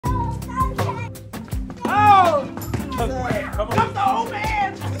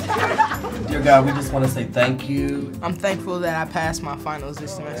Dear God, we just want to say thank you. I'm thankful that I passed my finals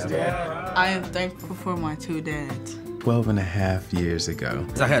this semester. I am thankful for my two dads. 12 and a half years ago,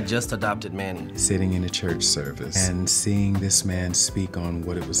 I had just adopted Manny. sitting in a church service and seeing this man speak on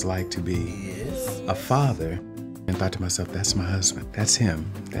what it was like to be a father, and thought to myself, that's my husband. That's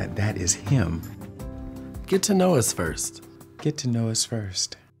him. That is him. Get to know us first. Get to know us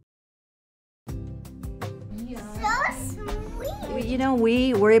first. You know,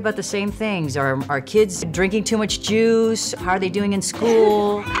 we worry about the same things. Are our kids drinking too much juice? How are they doing in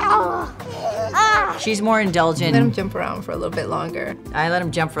school? She's more indulgent. Let him jump around for a little bit longer. I let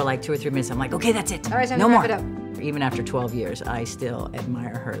him jump for like 2 or 3 minutes. I'm like, okay, that's it. All right, time no to more. wrap it up. Even after 12 years, I still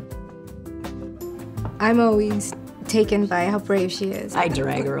admire her. I'm always taken by how brave she is. I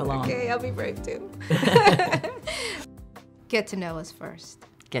drag her along. Okay, I'll be brave too. Get to know us first.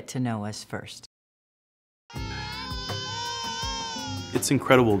 Get to know us first. It's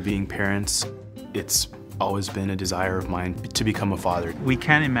incredible being parents. It's always been a desire of mine to become a father. We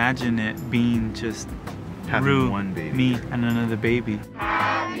can't imagine it being just Having Rue, one baby. me, and another baby.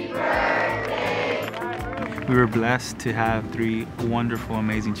 Happy birthday! We were blessed to have 3 wonderful,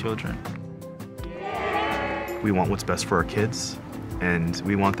 amazing children. We want what's best for our kids, and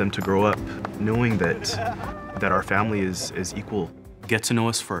we want them to grow up knowing that our family is equal. Get to know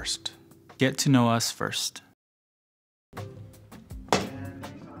us first. Get to know us first.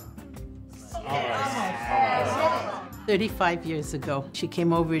 Oh, 35 years ago, she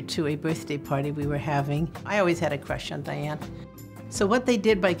came over to a birthday party we were having. I always had a crush on Diane. So what they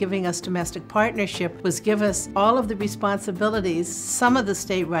did by giving us domestic partnership was give us all of the responsibilities, some of the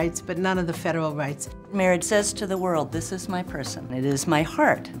state rights, but none of the federal rights. Marriage says to the world, this is my person. It is my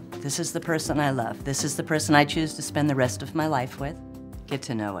heart. This is the person I love. This is the person I choose to spend the rest of my life with. Get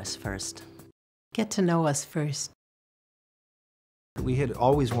to know us first. Get to know us first. We had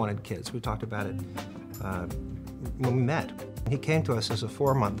always wanted kids. We talked about it when we met. He came to us as a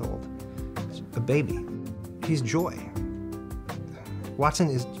 4-month-old, a baby. He's joy. Watson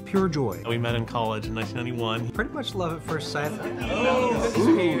is pure joy. We met in college in 1991. Pretty much love at first sight.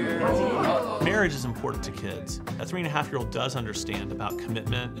 Marriage is important to kids. A 3.5-year-old does understand about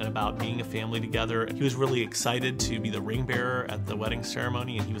commitment and about being a family together. He was really excited to be the ring bearer at the wedding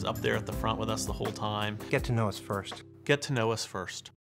ceremony, and he was up there at the front with us the whole time. Get to know us first. Get to know us first.